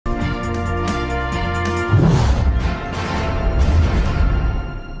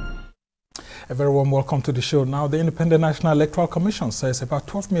A very warm welcome to the show. Now, the Independent National Electoral Commission says about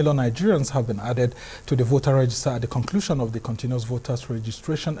 12 million Nigerians have been added to the voter register at the conclusion of the continuous voters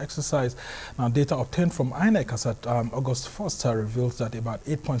registration exercise. Now, data obtained from INEC as at August 1st reveals that about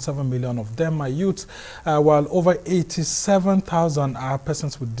 8.7 million of them are youths, while over 87,000 are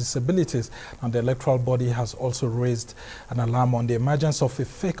persons with disabilities. And the electoral body has also raised an alarm on the emergence of a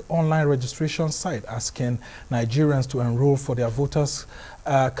fake online registration site asking Nigerians to enroll for their voters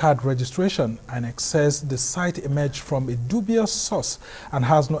card registration, and it says the site emerged from a dubious source and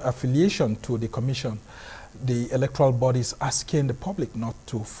has no affiliation to the commission. The electoral body is asking the public not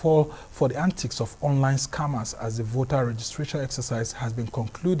to fall for the antics of online scammers as the voter registration exercise has been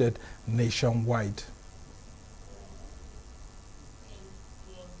concluded nationwide.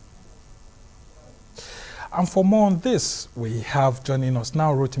 And for more on this, we have joining us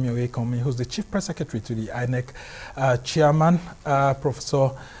now Rotimi Oyekanmi, who's the Chief Press Secretary to the INEC Chairman,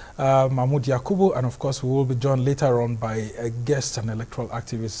 Professor Mahmood Yakubu, and of course we will be joined later on by a guest and electoral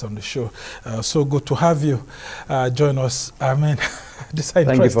activists on the show. So good to have you join us. I mean, these are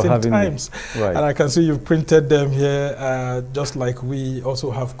interesting times. Right. And I can see you've printed them here, just like we also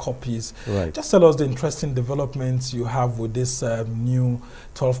have copies. Right. Just tell us the interesting developments you have with this new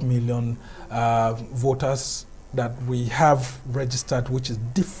 12 million voters that we have registered, which is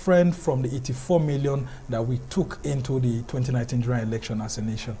different from the 84 million that we took into the 2019 general election as a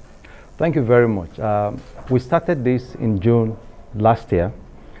nation. Thank you very much. We started this in June last year,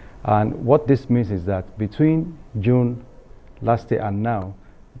 and what this means is that between June last year and now,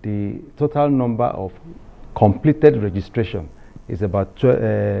 the total number of completed registration is about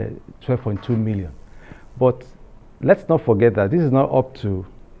 12.2 million. But let's not forget that this is not up to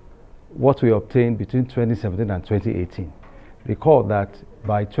what we obtained between 2017 and 2018. Recall that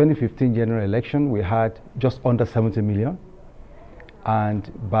by 2015 general election, we had just under 70 million.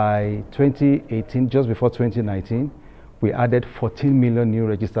 And by 2018, just before 2019, we added 14 million new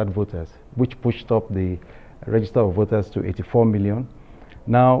registered voters, which pushed up the register of voters to 84 million.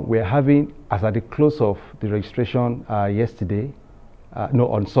 Now we're having, as at the close of the registration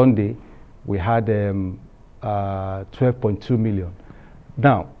on Sunday, we had 12.2 million.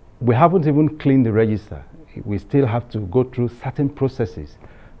 Now, we haven't even cleaned the register. We still have to go through certain processes.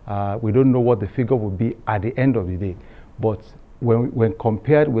 We don't know what the figure will be at the end of the day. But when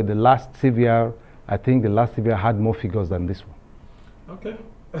compared with the last CVR, I think the last CVR had more figures than this one. Okay.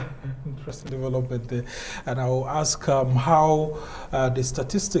 Interesting development there. And I will ask how the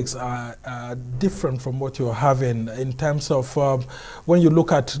statistics are different from what you're having in terms of when you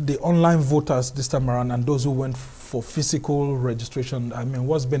look at the online voters this time around and those who went for physical registration. I mean,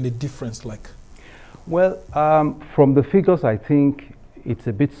 what's been the difference like? Well, from the figures, I think it's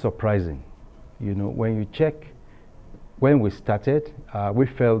a bit surprising. You know, when you check, when we started, we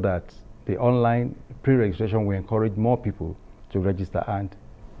felt that the online pre-registration will encourage more people to register, and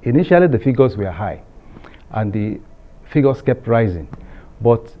initially the figures were high and the figures kept rising.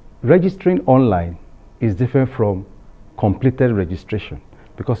 But registering online is different from completed registration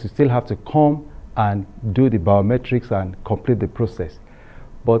because you still have to come and do the biometrics and complete the process.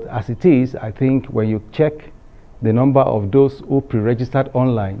 But as it is, I think when you check the number of those who pre-registered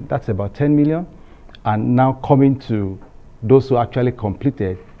online, that's about 10 million. And now coming to those who actually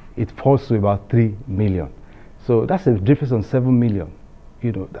completed, it falls to about 3 million. So that's a difference on 7 million.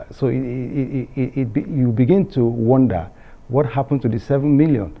 You know, so you begin to wonder what happened to the 7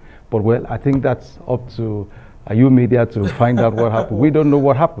 million. But well, I think that's up to you media to find out what happened. We don't know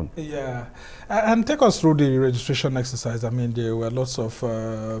what happened. Yeah. And take us through the registration exercise. I mean, there were lots of,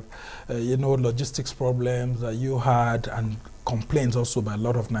 logistics problems that you had and complaints also by a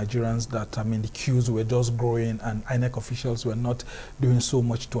lot of Nigerians that, I mean, the queues were just growing and INEC officials were not doing so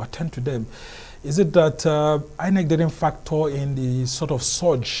much to attend to them. Is it that INEC didn't factor in the sort of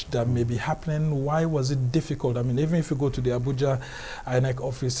surge that may be happening? Why was it difficult? I mean, even if you go to the Abuja INEC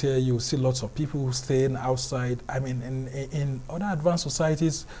office here, you see lots of people staying outside. I mean, in other advanced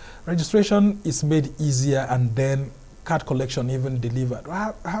societies, registration is made easier and then card collection even delivered.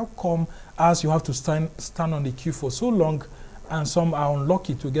 How come as you have to stand on the queue for so long and some are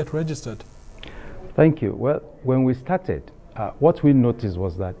unlucky to get registered? Thank you. Well, when we started, what we noticed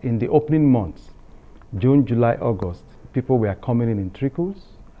was that in the opening months, June, July, August, people were coming in trickles.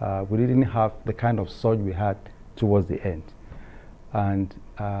 We didn't have the kind of surge we had towards the end. And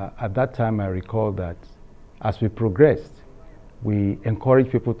at that time, I recall that as we progressed, we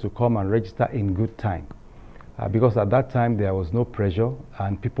encouraged people to come and register in good time. Because at that time, there was no pressure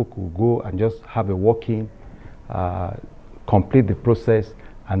and people could go and just have a walk-in, complete the process,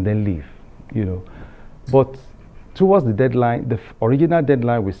 and then leave, you know. But towards the deadline, the original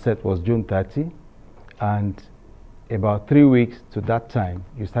deadline we set was June 30, and about 3 weeks to that time,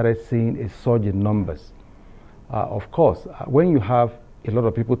 you started seeing a surge in numbers. Of course, when you have a lot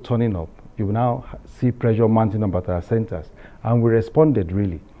of people turning up, you will now see pressure mounting up at our centers, and we responded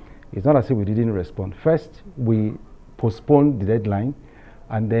really. It's not as if we didn't respond. First, we postponed the deadline,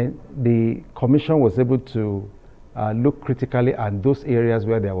 and then the commission was able to look critically at those areas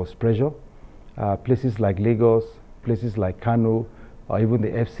where there was pressure, places like Lagos, places like Kano, or even the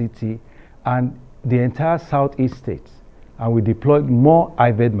FCT, and the entire southeast states. And we deployed more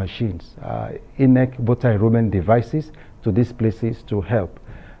IVED machines, INEC voter enrollment devices to these places to help.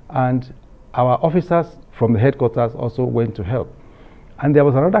 And our officers from the headquarters also went to help. And there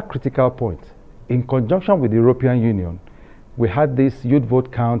was another critical point. In conjunction with the European Union, we had this youth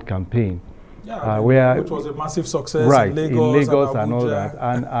vote count campaign. Yeah, which was a massive success, right, in Lagos and all that.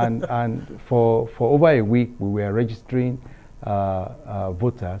 And for over a week, we were registering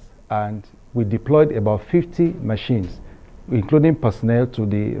voters, and we deployed about 50 machines, including personnel, to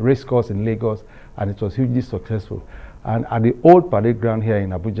the race course in Lagos, and it was hugely successful. And at the old parade ground here in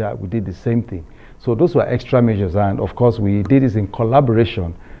Abuja, we did the same thing. So those were extra measures, and of course we did this in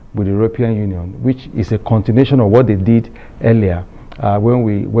collaboration with the European Union, which is a continuation of what they did earlier when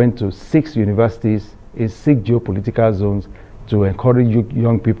we went to 6 universities in 6 geopolitical zones to encourage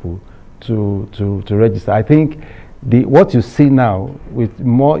young people to register. I think what you see now with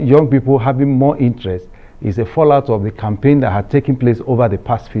more young people having more interest is a fallout of the campaign that had taken place over the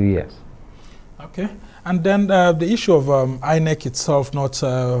past few years. Okay, and then the issue of INEC itself not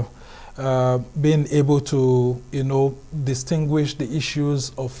being able to, distinguish the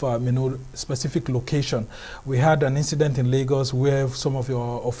issues of, specific location. We had an incident in Lagos where some of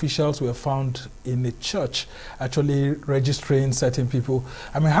your officials were found in a church actually registering certain people.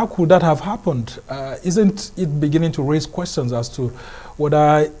 I mean, how could that have happened? Isn't it beginning to raise questions as to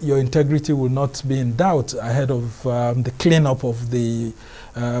whether your integrity will not be in doubt ahead of the cleanup of the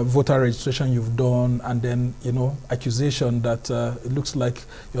voter registration you've done, and then, accusation that it looks like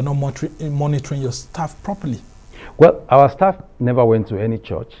you're not monitoring your staff properly? Well, our staff never went to any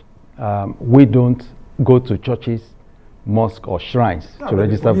church. We don't go to churches, mosques, or shrines to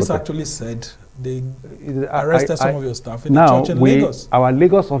register voters. The police actually said they arrested some of your staff in the church in Lagos. Our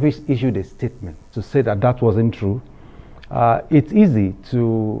Lagos office issued a statement to say that that wasn't true. It's easy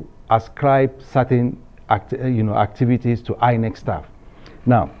to ascribe certain activities to INEC staff.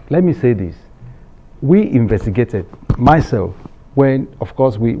 Now, let me say this. We investigated, myself, when, of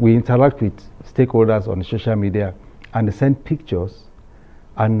course, we interact with stakeholders on social media, and they send pictures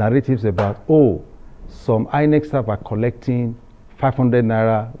and narratives about, some INEC staff are collecting 500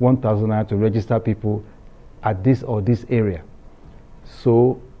 naira, 1,000 naira to register people at this or this area.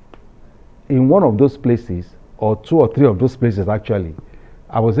 So, in one of those places, or 2 or 3 of those places actually,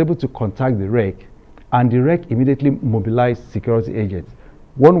 I was able to contact the REC, and the REC immediately mobilized security agents.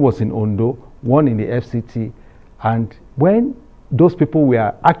 One was in Ondo, one in the FCT, and when those people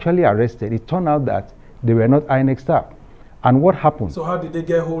were actually arrested, it turned out that they were not INEC staff. And what happened? So how did they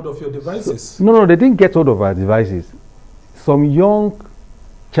get hold of your devices? No, they didn't get hold of our devices. Some young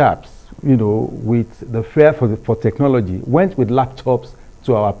chaps, with the flair for technology, went with laptops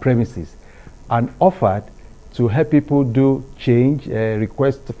to our premises and offered to help people do change,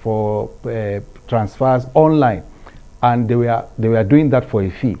 requests for transfers online. And they were doing that for a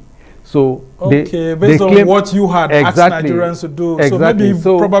fee. So based on what you had asked Nigerians to do. Exactly.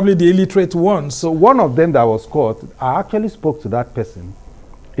 So maybe probably the illiterate ones. So one of them that was caught, I actually spoke to that person.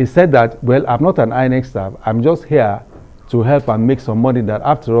 He said that, well, I'm not an INEC staff. I'm just here to help and make some money. That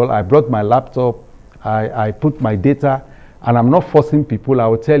after all, I brought my laptop, I put my data, and I'm not forcing people. I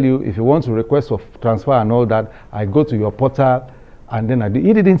will tell you, if you want to request for transfer and all that, I go to your portal, and then I do.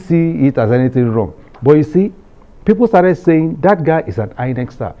 He didn't see it as anything wrong. But you see, people started saying that guy is an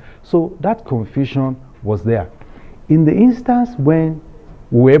INEC staff. So that confusion was there. In the instance when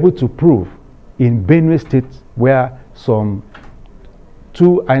we were able to prove in Benue State, where some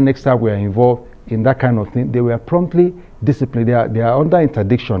 2 INEC staff were involved in that kind of thing, they were promptly disciplined. They are under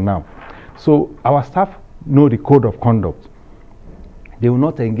interdiction now. So our staff know the code of conduct. They will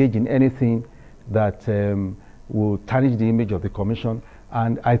not engage in anything that will tarnish the image of the commission.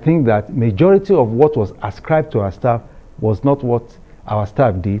 And I think that majority of what was ascribed to our staff was not what our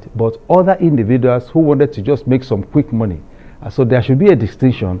staff did, but other individuals who wanted to just make some quick money. So there should be a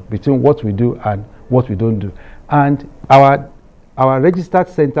distinction between what we do and what we don't do. And our registered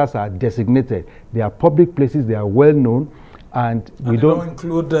centers are designated. They are public places, they are well known, And we don't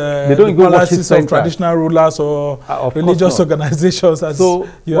include the policies of traditional rulers or religious organizations. As so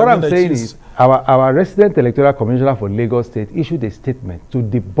what I'm saying is, our resident electoral commissioner for Lagos State issued a statement to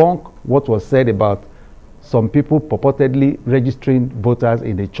debunk what was said about some people purportedly registering voters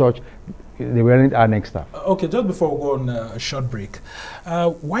in the church. They weren't annexed staff. Okay, just before we go on a short break,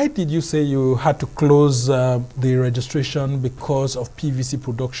 why did you say you had to close the registration because of PVC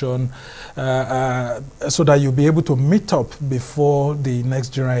production so that you'll be able to meet up before the next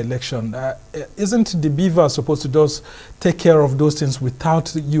general election? Isn't the beaver supposed to just take care of those things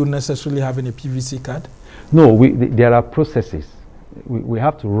without you necessarily having a PVC card? No, there are processes. We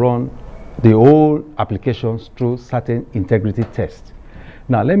have to run the whole applications through certain integrity tests.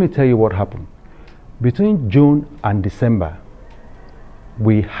 Now, let me tell you what happened. Between June and December,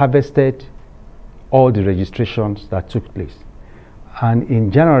 we harvested all the registrations that took place. And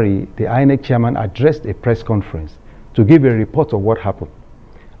in January, the INEC chairman addressed a press conference to give a report of what happened.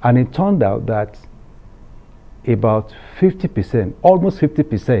 And it turned out that about 50%, almost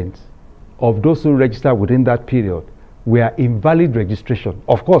 50% of those who registered within that period were invalid registration.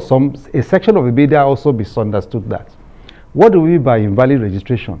 Of course, a section of the media also misunderstood that. What do we mean by invalid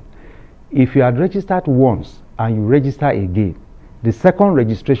registration? If you had registered once and you register again, the second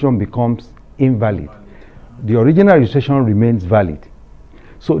registration becomes invalid. The original registration remains valid.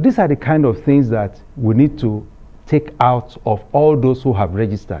 So these are the kind of things that we need to take out of all those who have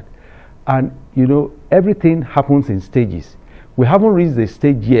registered. And you know, everything happens in stages. We haven't reached the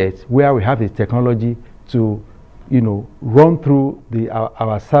stage yet where we have the technology to, you know, run through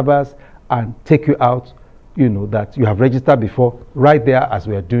our servers and take you out, you know, that you have registered before, right there as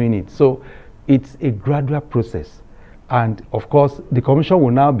we are doing it. So it's a gradual process. And of course, the commission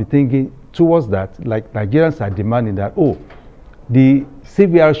will now be thinking towards that, like Nigerians are demanding that, oh, the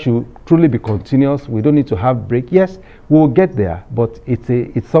CVR should truly be continuous. We don't need to have break. Yes, we will get there, but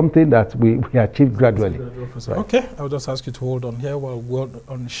it's something that we achieve gradually. Right. Okay, I'll just ask you to hold on here while we're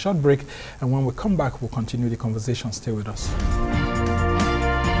on a short break. And when we come back, we'll continue the conversation. Stay with us.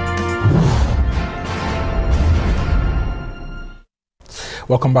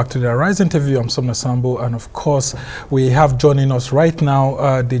 Welcome back to the Arise interview. I'm Somna Sambo, and of course, we have joining us right now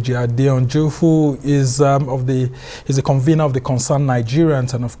DJ Adeyanju, who is he's a convener of the Concerned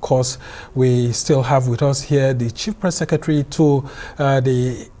Nigerians, and of course, we still have with us here the Chief Press Secretary to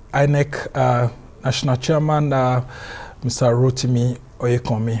the INEC National Chairman, Mr. Rotimi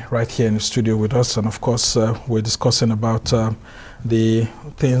Oyekanmi, right here in the studio with us, and of course, we're discussing about the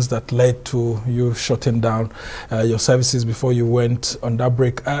things that led to you shutting down your services before you went on that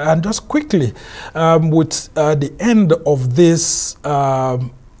break. And just quickly, with the end of this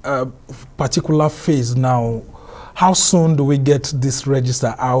particular phase now, how soon do we get this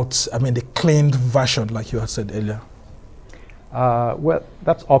register out? I mean, the cleaned version, like you had said earlier. Well,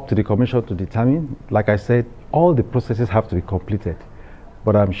 that's up to the commission to determine. Like I said, all the processes have to be completed.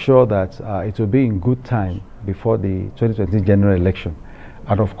 But I'm sure that it will be in good time before the 2020 general election.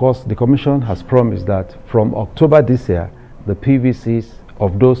 And of course, the commission has promised that from October this year, the PVCs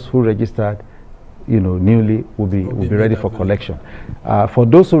of those who registered, you know, newly will be ready for collection. For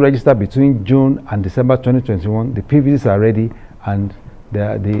those who registered between June and December 2021, the PVCs are ready, and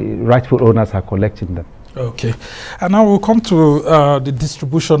the rightful owners are collecting them. Okay, and now we'll come to the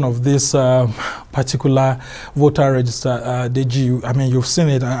distribution of this particular voter register. DG, I mean, you've seen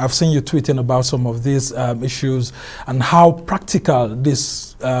it. I've seen you tweeting about some of these issues and how practical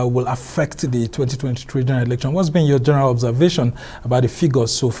this will affect the 2023 general election. What's been your general observation about the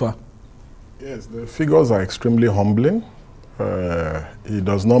figures so far? Yes, the figures are extremely humbling. It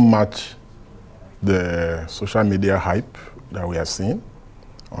does not match the social media hype that we are seeing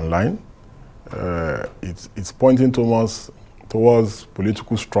online. It's pointing towards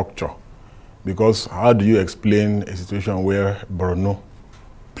political structure, because how do you explain a situation where Borno,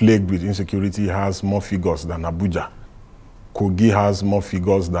 plagued with insecurity, has more figures than Abuja? Kogi has more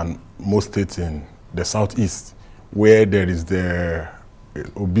figures than most states in the southeast, where there is the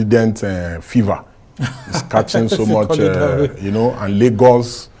obedient fever. It's catching so much, you know, and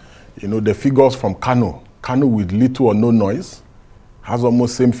Lagos, you know, the figures from Kano with little or no noise, has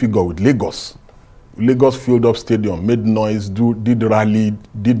almost same figure with Lagos. Lagos filled up stadium, made noise, did rally,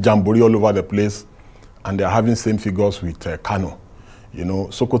 did jamboree all over the place, and they're having same figures with Kano. You know,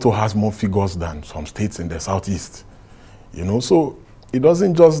 Sokoto has more figures than some states in the southeast. You know, so it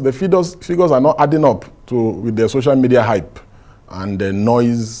doesn't just, the figures are not adding up with the social media hype and the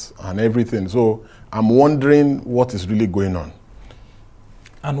noise and everything. So I'm wondering what is really going on.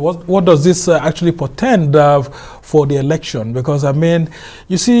 And what does this actually portend for the election? Because, I mean,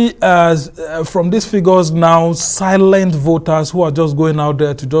 you see, from these figures now, silent voters who are just going out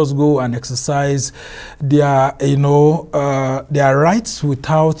there to just go and exercise their, their rights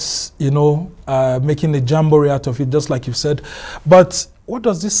without, making a jamboree out of it, just like you said. But what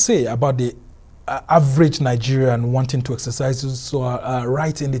does this say about the average Nigerian wanting to exercise his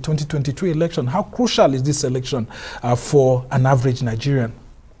right in the 2023 election? How crucial is this election for an average Nigerian?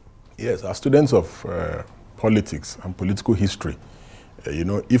 Yes, as students of politics and political history,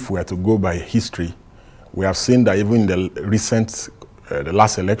 if we are to go by history, we have seen that even in the recent, the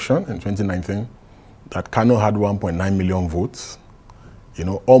last election in 2019, that Kano had 1.9 million votes,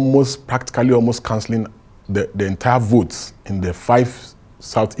 practically almost cancelling the entire votes in the 5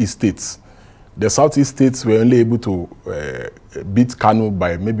 southeast states. The southeast states were only able to beat Kano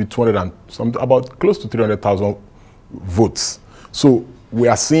by maybe 200 and something, about close to 300,000 votes. So we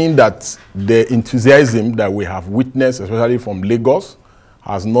are seeing that the enthusiasm that we have witnessed, especially from Lagos,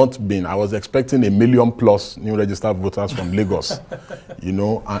 has not been. I was expecting 1 million plus new registered voters from Lagos,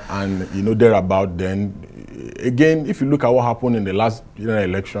 and thereabout. Then again, if you look at what happened in the last general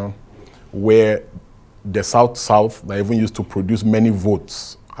election, where the South that even used to produce many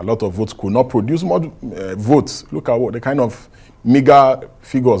votes, a lot of votes, could not produce more votes. Look at what the kind of meager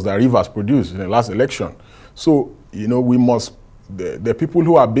figures that Rivers produced in the last election. So we must. The people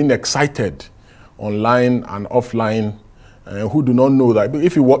who have been excited online and offline, who do not know that,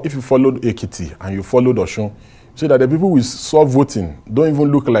 if you followed Ekiti and you followed Osun, you see that the people we saw voting don't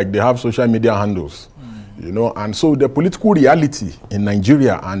even look like they have social media handles, and so the political reality in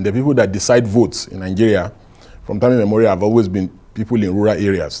Nigeria and the people that decide votes in Nigeria from time immemorial have always been people in rural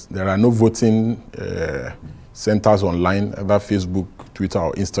areas. There are no voting centers online, either Facebook, Twitter,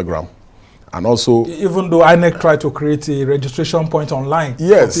 or Instagram. And also, even though INEC tried to create a registration point online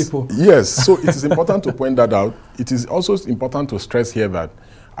for people. Yes, so it is important to point that out. It is also important to stress here that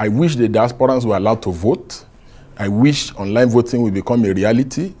I wish the diasporans were allowed to vote. I wish online voting will become a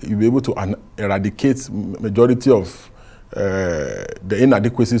reality. You'll be able to eradicate majority of the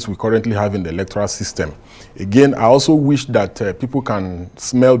inadequacies we currently have in the electoral system. Again, I also wish that people can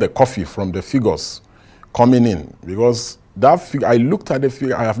smell the coffee from the figures coming in, because I looked at the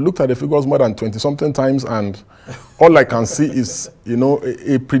figure. I have looked at the figures more than 20-something times, and all I can see is,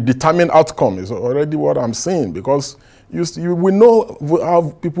 a predetermined outcome is already what I'm saying, because we know how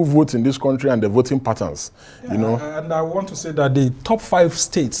people vote in this country and the voting patterns, And I want to say that the top 5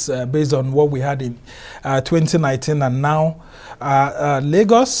 states, based on what we had in 2019 and now,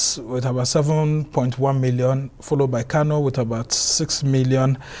 Lagos with about 7.1 million, followed by Kano with about 6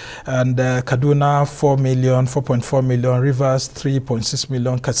 million, and Kaduna 4.4 million, Rivers 3.6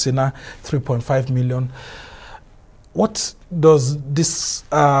 million, Katsina 3.5 million. What does this?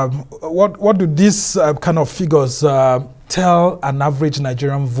 What do these kind of figures tell an average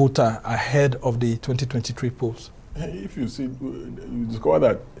Nigerian voter ahead of the 2023 polls? If you see, you discover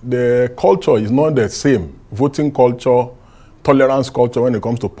that the culture is not the same. Voting culture, tolerance culture when it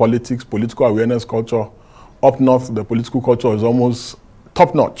comes to politics, political awareness culture. Up north, the political culture is almost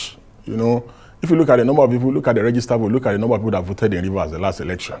top-notch. If you look at the number of people, look at the register, look at the number of people that voted in Rivers the last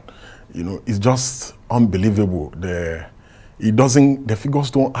election, it's just unbelievable. The figures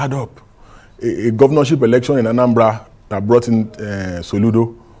don't add up. A governorship election in Anambra that brought in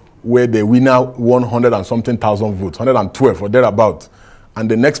Soludo, where the winner won 100 and something thousand votes, 112 or thereabout, and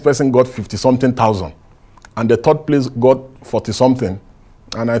the next person got 50-something thousand, and the third place got 40-something,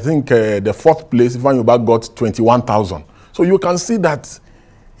 and I think the fourth place, Ivan Yoba, got 21,000. So you can see that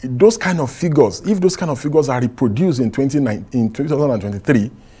those kind of figures, if those kind of figures are reproduced in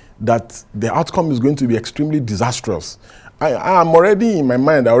 2023, that the outcome is going to be extremely disastrous. I am already in my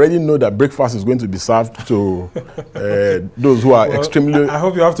mind, I already know that breakfast is going to be served to those who are extremely I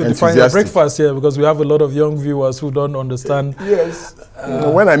hope you have to define your breakfast here, because we have a lot of young viewers who don't understand. Yes.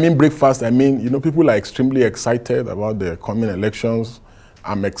 When I mean breakfast, I mean, people are extremely excited about the coming elections.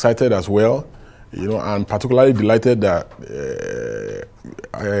 I'm excited as well. I'm particularly delighted that the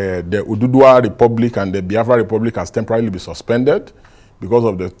Ududua Republic and the Biafra Republic has temporarily been suspended because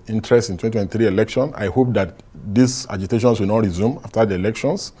of the interest in 2023 election. I hope that these agitations will not resume after the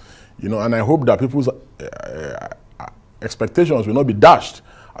elections, and I hope that people's expectations will not be dashed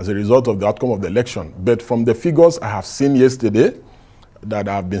as a result of the outcome of the election. But from the figures I have seen yesterday that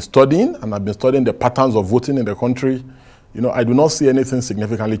I've been studying, and I've been studying the patterns of voting in the country, I do not see anything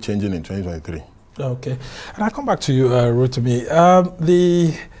significantly changing in 2023. Okay. And I'll come back to you, Rotimi.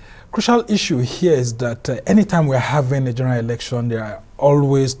 The crucial issue here is that anytime we're having a general election, there are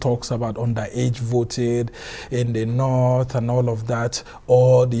always talks about underage voting in the north and all of that,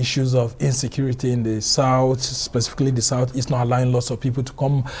 or the issues of insecurity in the south, specifically the southeast, not allowing lots of people to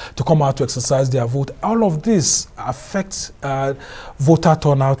come out to exercise their vote. All of this affects voter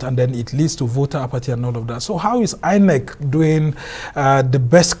turnout, and then it leads to voter apathy and all of that. So how is INEC doing the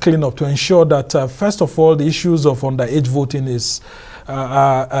best cleanup to ensure that first of all the issues of underage voting is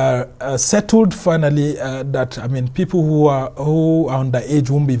settled finally, that people who are underage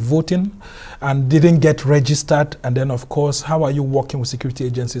won't be voting and didn't get registered, and then of course how are you working with security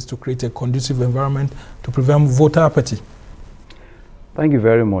agencies to create a conducive environment to prevent voter apathy? Thank you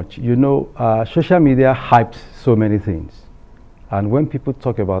very much. You know, social media hypes so many things, and when people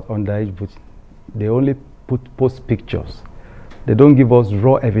talk about underage voting, they only post pictures. They don't give us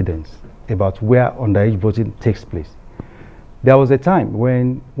raw evidence about where underage voting takes place. There was a time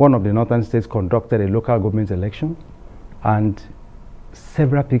when one of the northern states conducted a local government election, and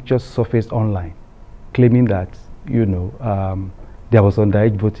several pictures surfaced online claiming that, you know, there was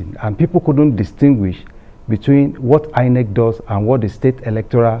underage voting, and people couldn't distinguish between what INEC does and what the state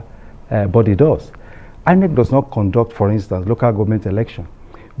electoral body does. INEC does not conduct, for instance, local government election.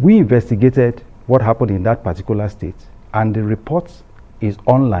 We investigated what happened in that particular state, and the report is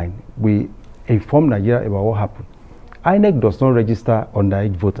online. We informed Nigeria about what happened. INEC does not register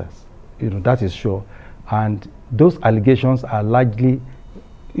underage voters, you know, that is sure, and those allegations are largely,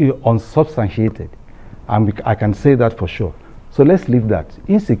 you know, unsubstantiated, and I can say that for sure. So let's leave that.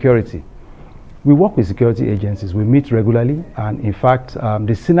 Insecurity, we work with security agencies, we meet regularly, and in fact,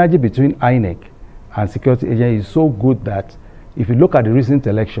 the synergy between INEC and security agencies is so good that if you look at the recent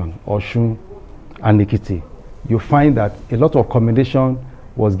election, Osun and Ekiti, you find that a lot of commendation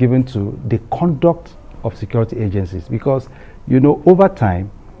was given to the conduct of security agencies, because, you know, over time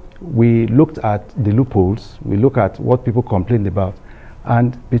we looked at the loopholes, we look at what people complained about,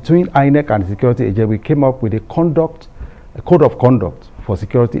 and between INEC and the security agent we came up with a code of conduct for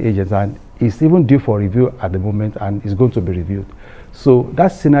security agents, and it's even due for review at the moment and is going to be reviewed. So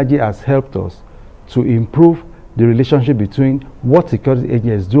that synergy has helped us to improve the relationship between what security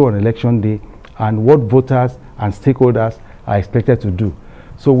agents do on election day and what voters and stakeholders are expected to do.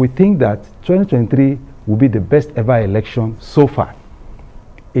 So we think that 2023 will be the best ever election so far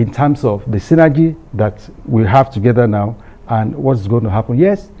in terms of the synergy that we have together now and what's going to happen.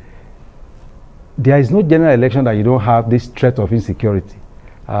 Yes, there is no general election that you don't have this threat of insecurity.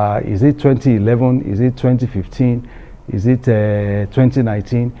 Is it 2011? Is it 2015? Is it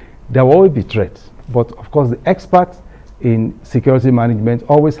 2019? There will always be threats. But of course, the experts in security management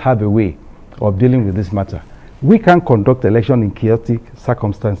always have a way of dealing with this matter. We can conduct election in chaotic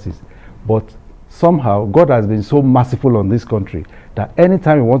circumstances, but somehow God has been so merciful on this country that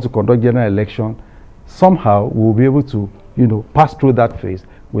anytime we want to conduct general election, somehow we will be able to, you know, pass through that phase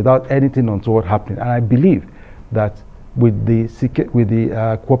without anything untoward happening. And I believe that with the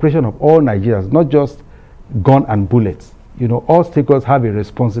cooperation of all Nigerians, not just gun and bullets, you know, all stakeholders have a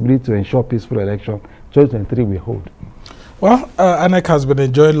responsibility to ensure peaceful election. 2023 we hold. Well, INEC has been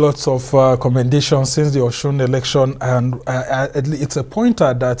enjoying lots of commendations since the Osun election, and it's a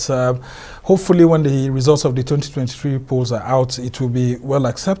pointer that hopefully when the results of the 2023 polls are out, it will be well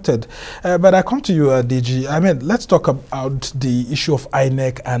accepted. But I come to you, DG. I mean, let's talk about the issue of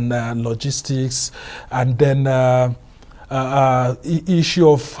INEC and logistics, and then issue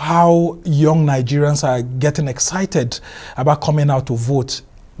of how young Nigerians are getting excited about coming out to vote.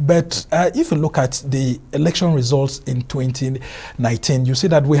 But if you look at the election results in 2019, you see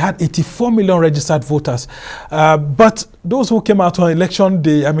that we had 84 million registered voters. But those who came out on election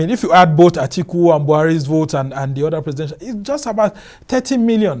day, I mean, if you add both Atiku and Buhari's votes and the other presidential, it's just about 30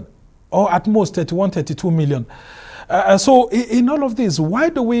 million, or at most 31, 32 million. So in all of this, why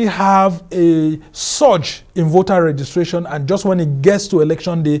do we have a surge in voter registration, and just when it gets to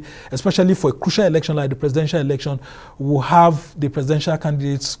election day, especially for a crucial election like the presidential election, we'll have the presidential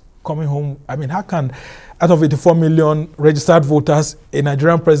candidates coming home? I mean, how can, out of 84 million registered voters, a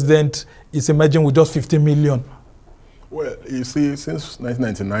Nigerian president is emerging with just 50 million? Well, you see, since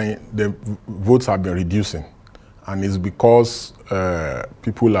 1999, the votes have been reducing, and it's because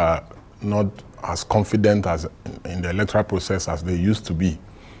people are not as confident as in the electoral process as they used to be.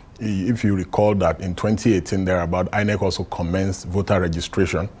 If you recall that in 2018, thereabout, INEC also commenced voter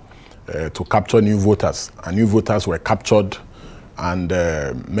registration to capture new voters, and new voters were captured, and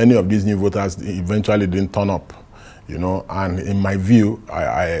many of these new voters eventually didn't turn up, you know. And in my view,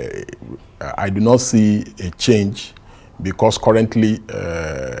 I do not see a change, because currently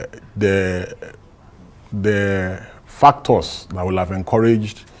the factors that will have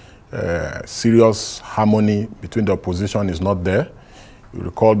encouraged serious harmony between the opposition is not there. You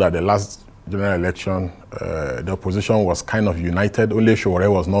recall that the last general election, the opposition was kind of united. Only Sowore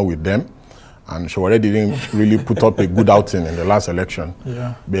was not with them. And Sowore didn't really put up a good outing in the last election.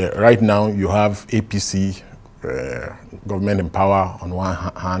 Yeah. But right now, you have APC, government in power on one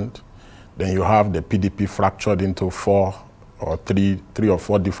hand. Then you have the PDP fractured into three or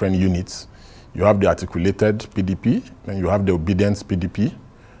four different units. You have the articulated PDP, then you have the obedience PDP,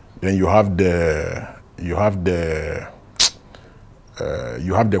 then you have the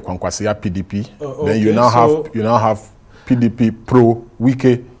Kwankwasia PDP. Then you now have PDP pro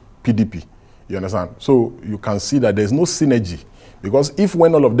Wike PDP. You understand? So you can see that there's no synergy, because if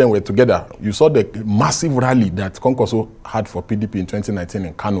when all of them were together, you saw the massive rally that Konkoso had for PDP in 2019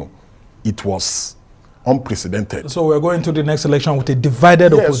 in Kano. It was unprecedented. So we're going to the next election with a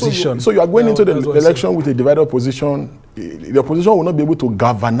divided opposition. So you are going into the election with a divided opposition. The opposition will not be able to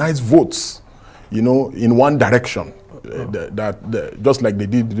galvanize votes, you know, in one direction. Just like they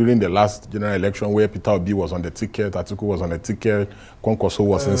did during the last general election, where Peter Obi was on the ticket, Atiku was on the ticket, Konkoso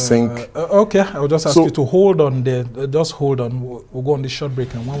was in sync. Okay, I'll just ask you to hold on there. Just hold on. We'll go on this short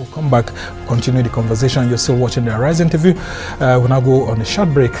break, and when we come back, continue the conversation. You're still watching the Arise interview. We'll now go on a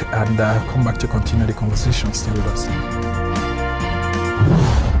short break and come back to continue the conversation. Stay with us.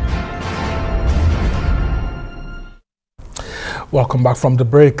 Welcome back from the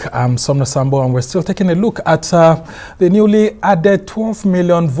break. I'm Somna Sambo, and we're still taking a look at the newly added 12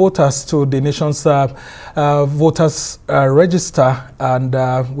 million voters to the nation's voters register. And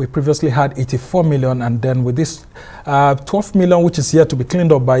we previously had 84 million. And then with this 12 million, which is yet to be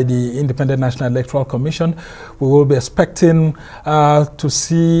cleaned up by the Independent National Electoral Commission, we will be expecting to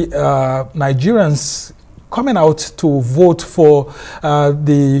see Nigerians coming out to vote for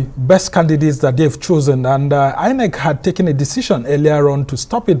the best candidates that they've chosen. And INEC had taken a decision earlier on to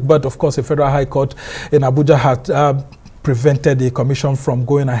stop it, but of course the Federal High Court in Abuja had prevented the commission from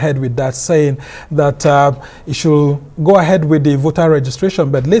going ahead with that, saying that it should go ahead with the voter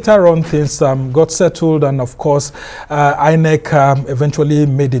registration. But later on, things got settled, and of course INEC eventually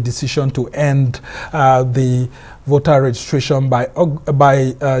made a decision to end the voter registration by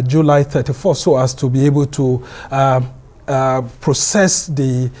July 31st, so as to be able to process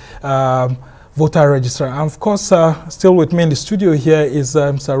the voter register. And of course, still with me in the studio here is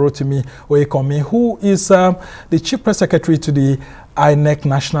Mr. Rotimi Oyekanmi, who is the Chief Press Secretary to the INEC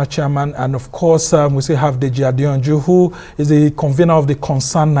National Chairman, and of course we still have Adeyanju, who is the convener of the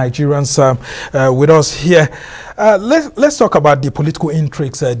Concerned Nigerians, with us here. Let's talk about the political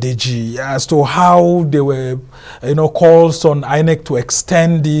intrigues, Deji, as to how they were, calls on INEC to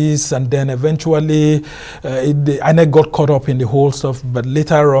extend this, and then eventually the INEC got caught up in the whole stuff, but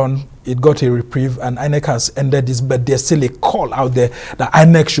later on it got a reprieve, and INEC has ended this, but there's still a call out there that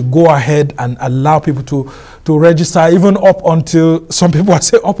INEC should go ahead and allow people to register, even up until, some people are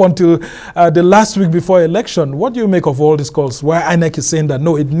saying up until the last week before election. What do you make of all these calls, where INEC is saying that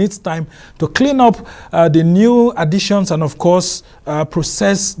no, it needs time to clean up the new additions and of course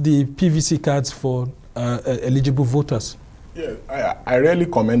process the PVC cards for eligible voters? Yeah, I really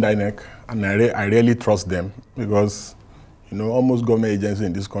commend INEC, and I really trust them, because almost government agencies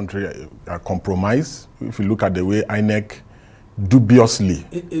in this country are compromised. If you look at the way INEC dubiously.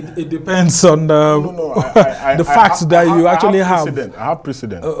 It depends on the facts that you actually have. I have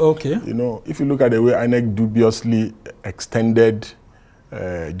precedent. Okay. If you look at the way INEC dubiously extended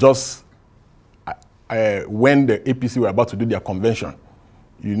just when the APC were about to do their convention,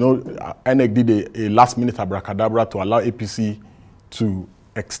 INEC did a last-minute abracadabra to allow APC to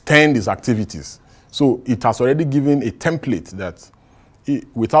extend its activities. So it has already given a template that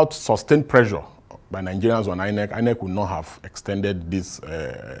without sustained pressure by Nigerians on INEC would not have extended this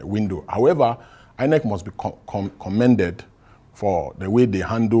window. However, INEC must be commended for the way they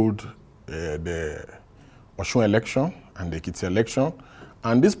handled the Osun election and the Ekiti election.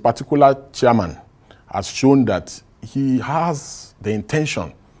 And this particular chairman has shown that he has the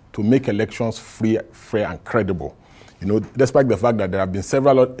intention to make elections free, fair, and credible. Despite the fact that there have been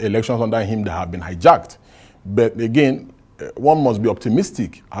several elections under him that have been hijacked. But again, one must be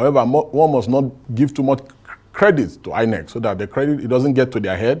optimistic. However, one must not give too much credit to INEC, so that the credit, it doesn't get to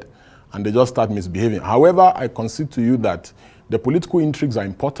their head and they just start misbehaving. However, I concede to you that the political intrigues are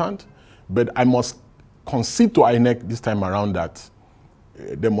important, but I must concede to INEC this time around that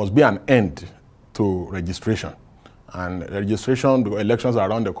there must be an end to registration. And registration, the elections are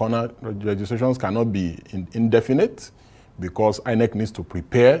around the corner, registrations cannot be indefinite, because INEC needs to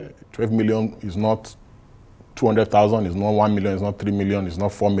prepare. 12 million is not 200,000, it's not 1 million, it's not 3 million, it's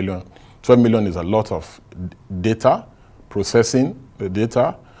not 4 million. 12 million is a lot of data, processing the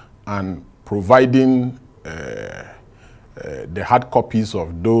data, and providing the hard copies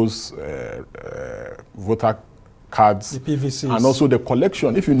of those voter cards, the PVCs, and also the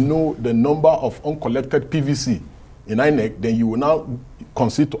collection. If you know the number of uncollected PVC in INEC, then you will now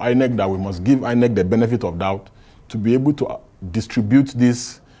concede to INEC that we must give INEC the benefit of doubt to be able to distribute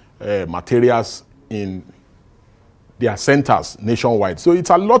these materials in their centers nationwide. So it's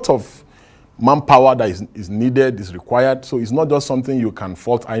a lot of manpower that is needed, is required. So it's not just something you can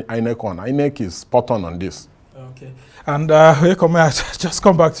fault INEC on. INEC is spot on this. Okay. And Oyekanmi, I just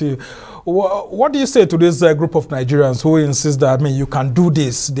come back to you. What do you say to this group of Nigerians who insist that, I mean, you can do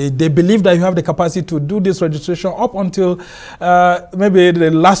this? They believe that you have the capacity to do this registration up until maybe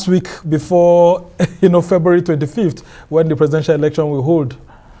the last week before, February 25th, when the presidential election will hold.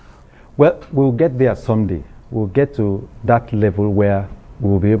 Well, we'll get there someday. We'll get to that level where we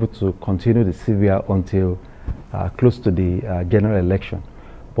will be able to continue the CVR until close to the general election.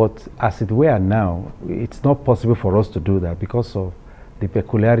 But as it were now, it's not possible for us to do that because of the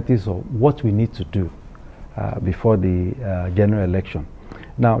peculiarities of what we need to do before the general election.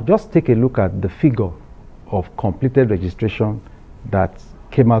 Now, just take a look at the figure of completed registration that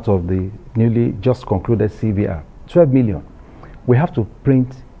came out of the newly just concluded CVR, 12 million. We have to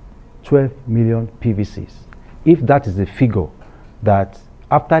print 12 million PVCs. If that is the figure that,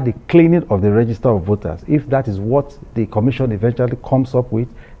 after the cleaning of the register of voters, if that is what the commission eventually comes up with,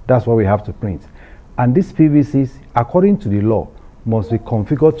 that's what we have to print. And these PVCs, according to the law, must be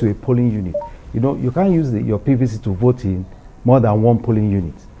configured to a polling unit. You can't use your PVC to vote in more than one polling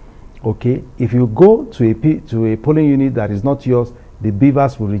unit. Okay? If you go to a polling unit that is not yours, the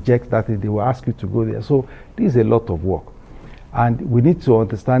beavers will reject that. They will ask you to go there. So this is a lot of work. And we need to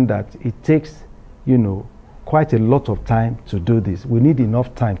understand that it takes, quite a lot of time to do this. We need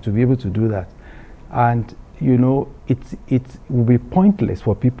enough time to be able to do that. And, it will be pointless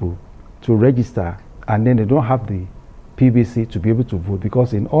for people to register and then they don't have the PVC to be able to vote,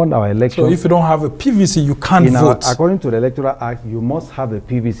 because in all our elections... So if you don't have a PVC, you can't vote? According to the Electoral Act, you must have a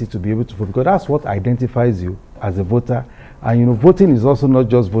PVC to be able to vote, because that's what identifies you as a voter. And voting is also not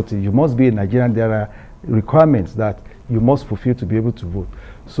just voting. You must be a Nigerian. There are requirements that you must fulfill to be able to vote.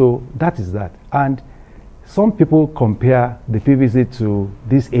 So that is that. And some people compare the PVC to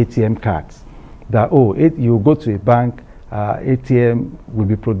these ATM cards, that, you go to a bank, ATM will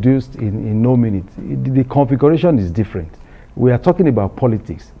be produced in no minute. The configuration is different. We are talking about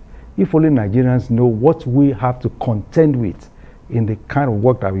politics. If only Nigerians know what we have to contend with in the kind of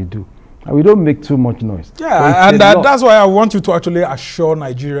work that we do. And we don't make too much noise. Yeah, and that's why I want you to actually assure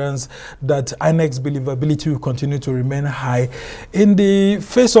Nigerians that INEC's believability will continue to remain high in the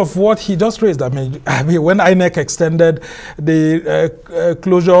face of what he just raised. I mean when INEC extended the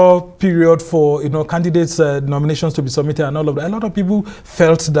closure period for candidates' nominations to be submitted and all of that, a lot of people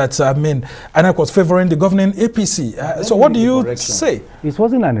felt that INEC was favoring the governing APC. So what do you say? It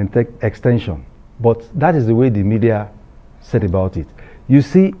wasn't an extension, but that is the way the media said about it. You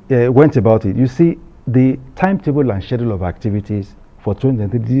see, went about it. You see, the timetable and schedule of activities for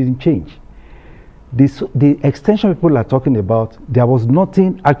 2023 didn't change. The extension people are talking about, there was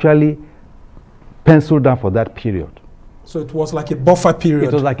nothing actually penciled down for that period. So it was like a buffer period.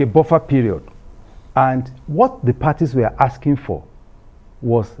 It was like a buffer period. And what the parties were asking for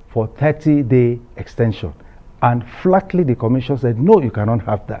was for 30-day extension. And flatly the commission said, no, you cannot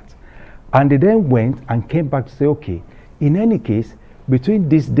have that. And they then went and came back to say, okay, in any case, between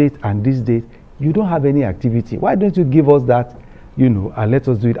this date and this date, you don't have any activity. Why don't you give us that, and let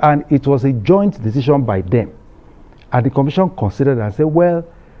us do it? And it was a joint decision by them. And the commission considered and said, well,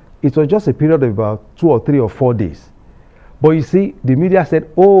 it was just a period of about 2 or 3 or 4 days. But you see, the media said,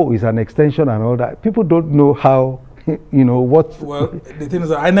 oh, it's an extension and all that. People don't know how, what... Well, the thing is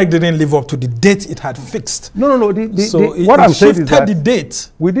that INEC didn't live up to the date it had fixed. No. What I'm saying is that the date.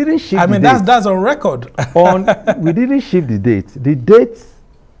 We didn't shift the date. That's on record. We didn't shift the date. The dates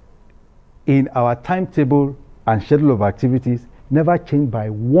in our timetable and schedule of activities never changed by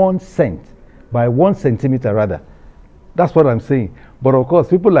 1 centimeter rather. That's what I'm saying. But of course,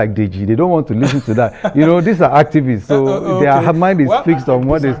 people like DG, they don't want to listen to that. These are activists, so their mind is fixed on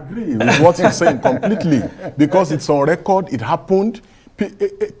what is... I agree with what he's saying completely, because it's on record, it happened.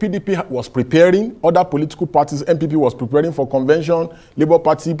 PDP was preparing, other political parties, MPP was preparing for convention, Labour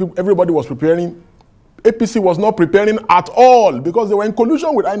Party, everybody was preparing. APC was not preparing at all because they were in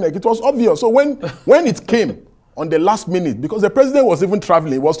collusion with INEC. It was obvious. So when it came on the last minute, because the president was even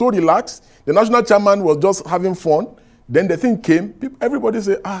traveling, he was so relaxed, the national chairman was just having fun, then the thing came, everybody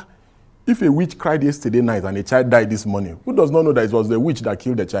said, If a witch cried yesterday night and a child died this morning, who does not know that it was the witch that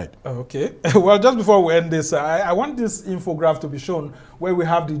killed the child? Okay. Well, just before we end this, I want this infograph to be shown where we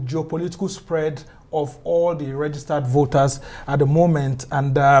have the geopolitical spread of all the registered voters at the moment.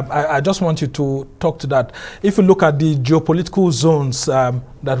 And I just want you to talk to that. If you look at the geopolitical zones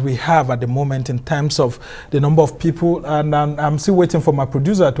that we have at the moment in terms of the number of people, and I'm still waiting for my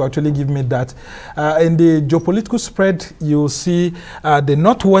producer to actually give me that. In the geopolitical spread, you'll see the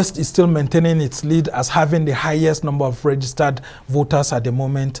Northwest is still maintaining its lead as having the highest number of registered voters at the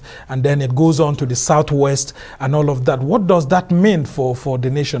moment. And then it goes on to the Southwest and all of that. What does that mean for the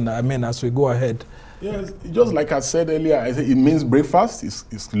nation, I mean, as we go ahead? Yes, just like I said earlier, I said it means breakfast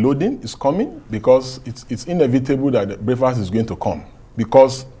is loading, is coming, because it's inevitable that breakfast is going to come.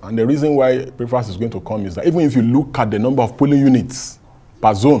 Because, and the reason why breakfast is going to come is that even if you look at the number of polling units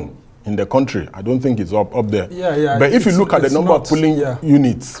per zone in the country, I don't think it's up there. Yeah. But if you look at the number of polling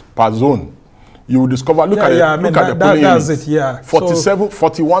units per zone, you will discover, look at the polling units,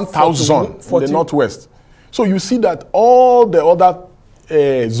 41,000 in the Northwest. So you see that all the other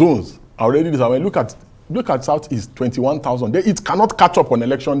zones already, look at Southeast, 21,000. It cannot catch up on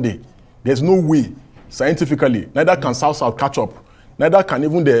election day. There's no way, scientifically. Neither can South catch up. Neither can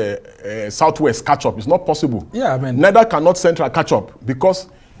even the Southwest catch up. It's not possible. Yeah, I mean, neither can North Central catch up, because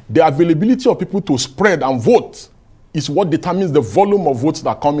the availability of people to spread and vote is what determines the volume of votes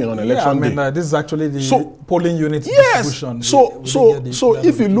that come in on election day. This is actually the polling unit distribution.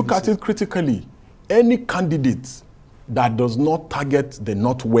 If you look at it critically, any candidate that does not target the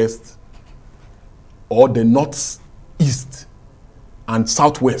Northwest or the Northeast and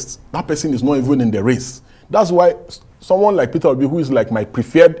Southwest, that person is not even in the race. That's why someone like Peter Obi, who is like my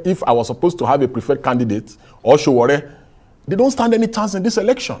preferred, if I was supposed to have a preferred candidate, or Showore, they don't stand any chance in this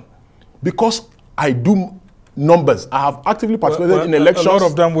election. Because I do numbers. I have actively participated in elections. A lot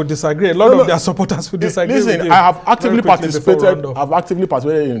of them would disagree. A lot of their supporters would disagree. Listen, with you. I have actively participated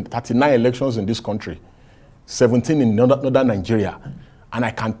in 39 elections in this country, 17 in northern Nigeria. And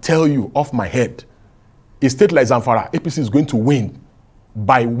I can tell you off my head, a state like Zamfara, APC is going to win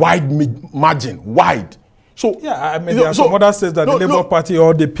by wide margin, wide. So yeah, I mean, there are some other states that the Labour Party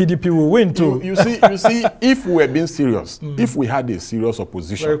or the PDP will win too. You see, if we were being serious, if we had a serious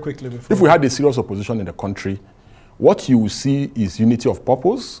opposition, very quickly before if we had a serious opposition in the country, what you will see is unity of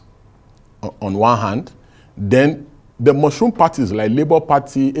purpose on one hand. Then the mushroom parties like Labour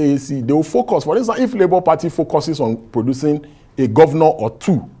Party, AAC, they will focus. For instance, if Labour Party focuses on producing a governor or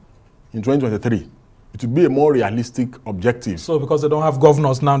two in 2023, it will be a more realistic objective. So because they don't have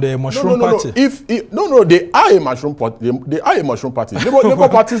governors now, they're a mushroom party? They are a mushroom party. They are a mushroom party. Labour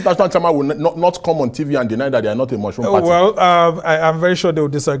Party's national chairman will not come on TV and deny that they are not a mushroom party. Well, I'm very sure they will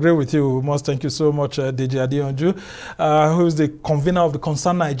disagree with you. We must thank you so much, DJ Adeyanju, who is the convener of the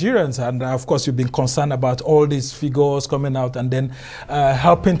Concerned Nigerians. And of course, you've been concerned about all these figures coming out and then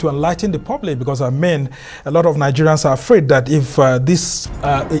helping to enlighten the public, because I mean, a lot of Nigerians are afraid that if these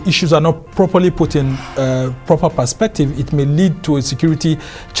issues are not properly put in proper perspective, it may lead to a security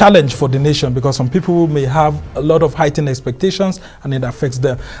challenge for the nation, because some people may have a lot of heightened expectations and it affects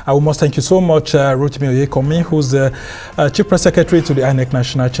them. I must thank you so much, Rotimi Oyekanmi, who's the Chief Press Secretary to the INEC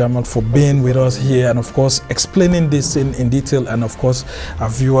National Chairman, for being with us here and of course explaining this in detail, and of course our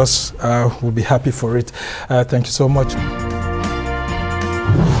viewers will be happy for it. Thank you so much.